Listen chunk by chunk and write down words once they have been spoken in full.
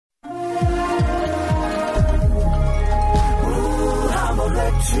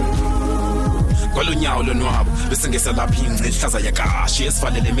Kwalunyawo lonwabo bese ngeselapha ingci ihlaza yakashi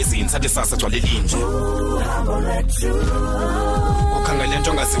esivalele emizini sathi sasa gcwale linje ukhangele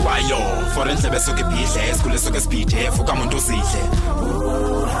into ongaziwayo for endlebe esuke ibhidle esikhule esuke esibhidhe evuka umuntu uzidle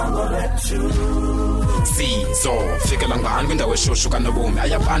sizo fikela ngani kwindawo eshushu kanobomi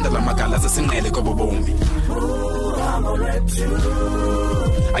ayabanda la magala zesinqele kobobomi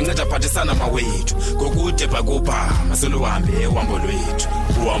anceda phathisana mawethu ngokude bhakupha maseluhambe uhambo lwethu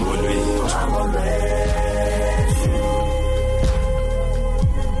uhambo lwethu.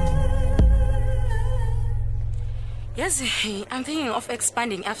 Yes, I'm thinking of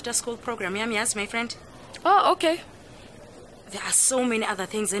expanding after school program. Yes, my friend. Oh, okay. There are so many other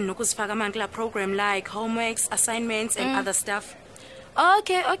things in Nukuzifaka Mankla program like homeworks, assignments and other stuff.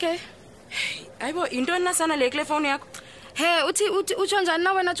 Okay. Ayibo into nasana le phone yakho. Hey, utsho njani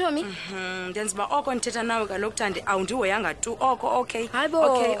na wena Tommy? Ndenza ba oko ndithetha nawe kaloku Thandi awundihoyanga tu oko okay. Hayibo.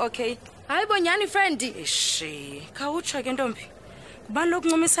 Okay. Hayibo nyani friend. Ishi, khawutsho ke ntombi. Kubani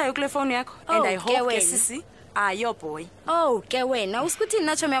lokuncumisayo kule phone yakho? And I hope ke sisi your boy. Oh, ke wena usikuthini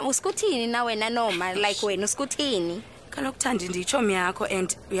na Tommy? Usikuthini na wena noma like wena usikuthini? Kaloku Thandi nditshomi yakho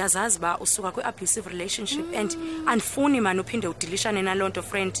and uyazazi ba usuka kwi-abusive relationship and andifuni man uphinde udilishane nalonto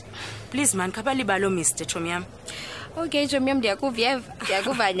friend. Please man khabalibalo Mr. Chomi yam. Okay, Chomi yam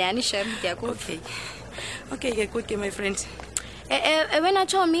ndiyakuva nyani shem ndiyakuva. Okay, good my friend. Wena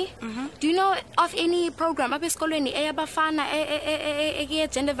Chomi, do you know of any program apha esikolweni eyabafana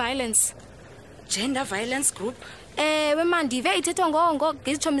gender violence? Gender violence group? Wema ndive ithethwa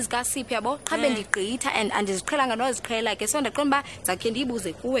ngizitshomi zikaSiphi yabo qha bendigqitha and andiziqhelanga noziqhela ke so ndaqonda ba zakhe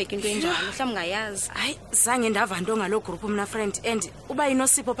ndiyibuze kuwe ke into enjalo mhlawumbe ngayazi. Hayi zange ndava nto ngalo group mna friend and uba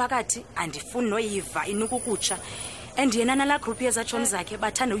inosipho phakathi andifuni noyiva inukukutsha and yena nala group yezatshomi zakhe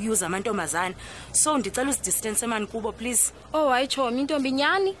bathanda uyuza amantombazana so ndicela usidistance man kubo please. Oh hayi Chomi intombi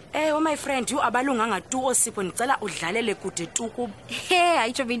nyani? My friend you abalunganga tu osipho ndicela udlalele kude tu kubo.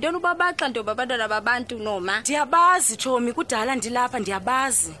 Hayi Chomi intoni ubabaxa ntombi abantwana babantu noma? Ndiyabazi Chomi kudala ndilapha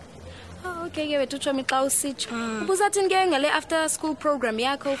ndiyabazi. Oh okay ke wethu Chomi xa usitsho. Ubuzathini ke ngale after school program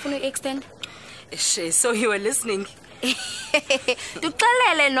yakho ufuna uextend? So you were listening.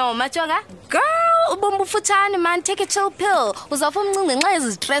 Duxelele noma jonga girl ubomba ufutshane man take a chill pill uzawufa umncinci nxa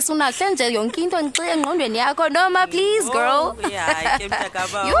ezistress unahle nje yonke into ngixike engqondweni yakho noma please girl. Yeah ke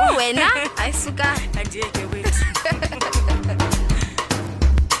mntakaba. Yo wena ayisuka andiyeke wethu.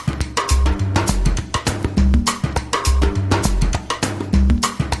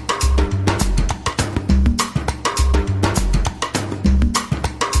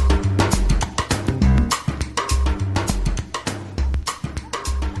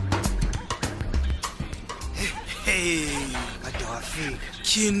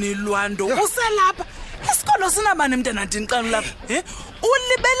 Kini Lwando uselapha isikolo sinabani mntana ndinqana lapha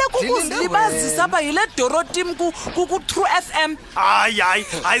ulibele kukuzilibazisa apha yile Dorotim ku trufm hayi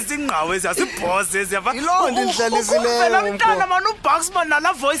singqawe siyasibhose siyava ilonto indlalisile phela umntana man uBuxman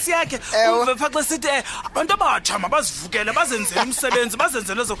nala voice yakhe uve phaxa sithi abantu abajama bazivukele bazenzele umsebenzi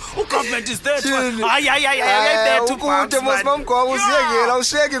bazenzele so ugovernment is there hayi bethu ukude mosibamgwaqo usiyekela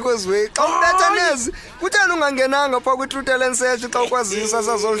usheke kozwe xa ubetha nezi kuthana ungangenanga pha kwi true talent search xa ukwazisa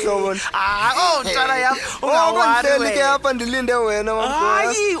sazohlobo ntwana yam ungawari ke apha ndilinde wena mamgwaqo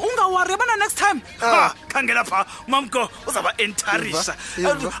hayi ungawari yabona next time khangela pha mamgo uzaba entarisha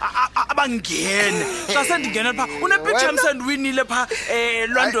abangene xa sendingena pha unepicture sendwinile pha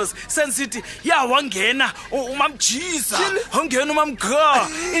Lwandos sensithi wangena umamjiza ongena umamga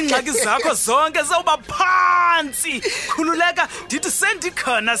ingxaki zakho zonke zawuba phansi khululeka ndithi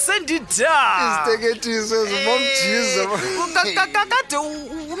sendikhona sendida iziteketiso zimamjiza kade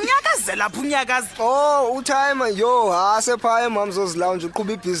unyakazela pha unyakazi utime sephaya mamzozilounge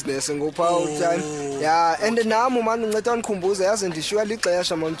uqhuba ibusiness ngopha utime and nami manje unceda unikhumbuza yazi ndishiya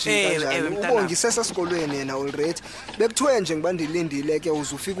lixesha mamjika kanjani ubonge sesesikolweni yena already bekuthiwe nje ngiba ndilindile ke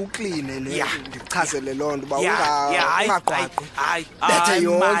uzufika uclean ndichazele lonto ba ungaqhaqhi bethe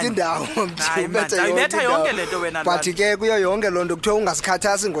yonke indawo bethe yonke lento wena but ke kuyo yonke lonto kuthiwe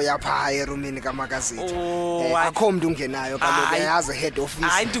ungazikhathazi ngoyapha erumini kamakazithi akho umuntu ungenayo kaloku yazi head office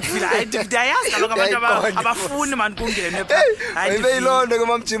hayi ndiyayazi kaloku abantu abafuni manje kungene pha hayi beyilonto ke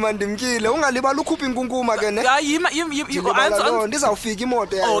mamjima ndimkile ungalibala ukhupha inkunkuma ke ne ndizawufika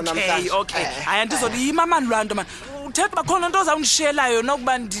imoto yayo namhlanje okay hayi ndizoliyima mani Lwanto man uthetha bakhona into ozawungishela yona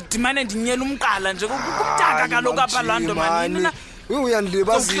ukuba ndidimane ndinyela umqala nje kumdaka kaloku apha Lwanto man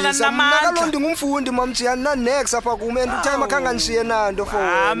uyandilibazisa mna kaloku ndingumfundi mamjiyani nanex apha kume and utime akhange ndishiye nanto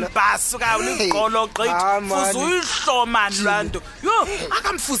fona ambasuka uliqolo gqithi fuze uyihlomani lwanto yo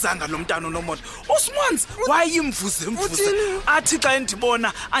akamfuzanga lo mntana unomoto uSmonzi wayimvuze athi xa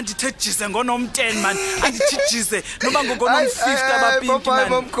endibona andithejise ngonom10 man andithijise noba ngokonom50 abapinki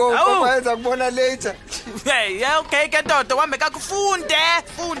man papa enza kubona later hey okay ke dodo wambe kakufunde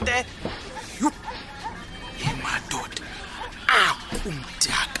madoda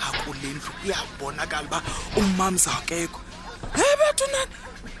akumdaka kulendlu uyabonakala ba umamza akekho bethu nani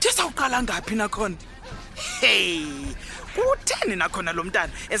ndizawuqala ngaphi nakhona hey utheni nakhona lo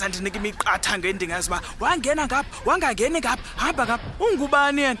mntana ezandinika imiqatha ngendingazi ba wangena ngapha wangangeni ngapha hamba ngapha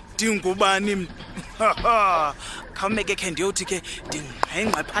ungubani yena ndingubani mina khawumeke khe ndiyothi ke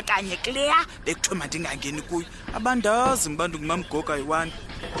ndingqengqe phakanye clear bekuthiwe mandingangeni kuyo abandazi mbantu ngumamgoga yi1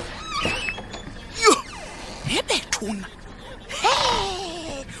 ebethuna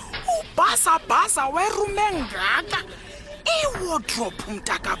ubhasa werume ngaka iwardrobe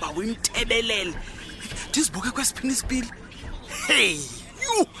umntakaba wimthebelele ndizibuke kwesiphini isipili hey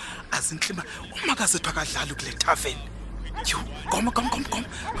yu azinhlima umakazethu akadlali kule taveni yu goma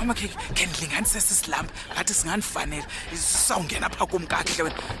ke ndlinganise sisilamba ngathi singanifanele sawungena pha kumkahle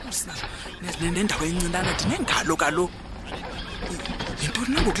wena nendawo encinana ndinengalo kaloku into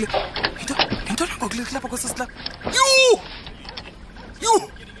nangokule lapha kwesisilamba yu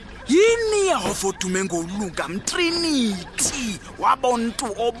yini yahofodume ngolunga mtrinity wabontu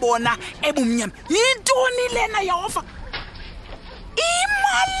obona ebumnyama yintoni lena yahofa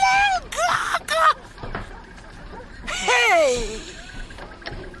imalengaka hey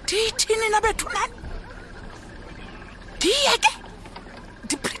dithini nabethu nani ndiyeke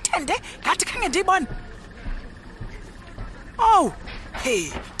ndipretende ngathi khange ndiyibone oh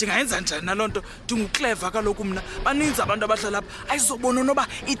hey ndingayenza njani nalonto ndinguclever kaloku mna baninzi abantu abahlala lapha ayizobona noba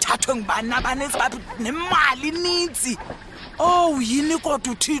ithathwe ngubani abaninzi baphi nemali ininzi oh yini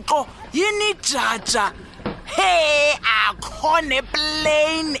kodwa uThixo yini jaja hey akhona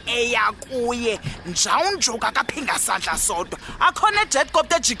plane eyakuye njawunjoka kaphinga sandla sodwa akhona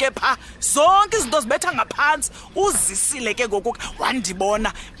jetcopter ejike pha zonke izinto zibetha ngaphansi uzisile ke ngoku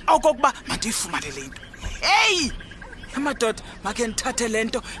wandibona okokuba mandiyifumane le nto hey amadoda makhe ndithathe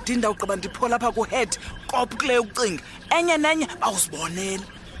lento ndindawuqoba ndiphola lapha ku-head kop kule ucinga enye nenye bawuzibonela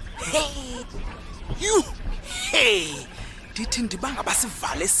hey ndithi ndibanga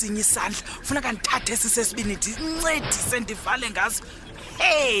basivale esinye isandla funeka ndithathe esisesibini ndincedise ndivale ngaso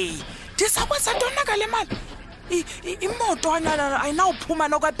hey ndisakwenza ntona ngale mali imoto ayinawuphuma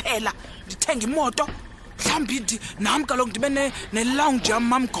nokwephela ndithenga imoto mhlawumbi nam kaloku ndibe ne-lounge yam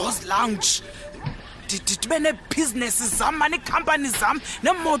mam goes lounge ndibe neebhizinesi zam maneekhampani zam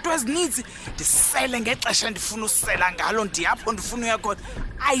neemoto ezininzi ndisele ngexesha ndifuna usela ngalo ndiyapho ndifuna uya khona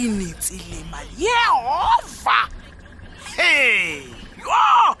ayinintsi le mali yehova hey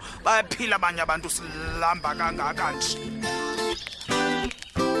yo bayaphila abanye abantu silamba kangaka nje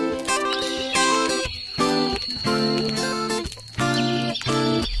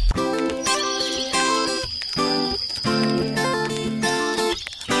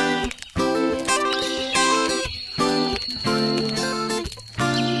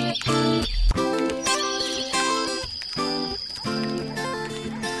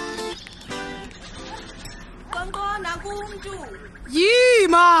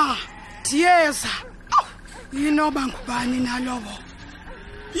Yima diyeza yinoba ngubani nalobo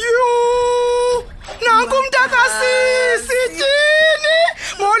yu nakumntakasisi tini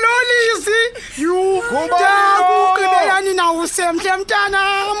mololisi yu ndakugqibelani nawo semhle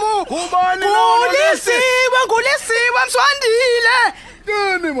mntanamo ngulisiwe mswandile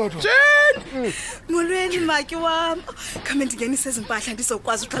yini moto tini molweni maki wami khame ndingenise izimpahla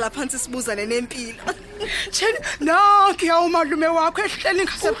ndizokwazi uqala phansi sibuzane nempilo tini nanki umalume wakho ehleli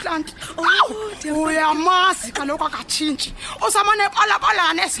ngaseplanti uyamazi kaloku akatshintshi usamane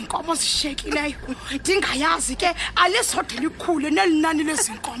palabalana ezinkomo zishekileyo ndingayazi ke alisode likhule nelinani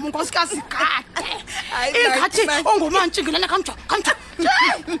lezinkomo nkosikazi kade ingathi ungumantshingilana kamjo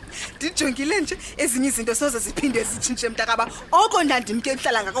ndijongile nje ezinye izinto soze ziphinde zitshintshe mntakaba oko ndandimke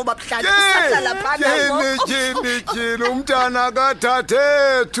kuhlala ngako babuhlala usahlala Jini umntana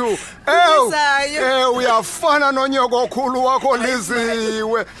kaDadethu uyafana nonyoko okhulu wakho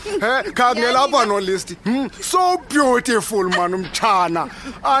Liziwe khangela lapha no list so beautiful man umtshana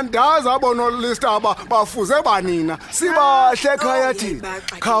andazi abona list aba bafuze banina sibahle ekhaya thina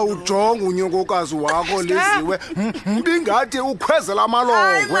khawujonga unyokokazi wakho Liziwe mbingathi ukhwezela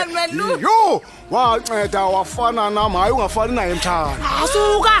amalongwe yo wanceda wafana nami hayi ungafani naye mtshana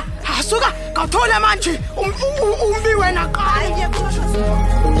asuka kathole manje umbi wena qala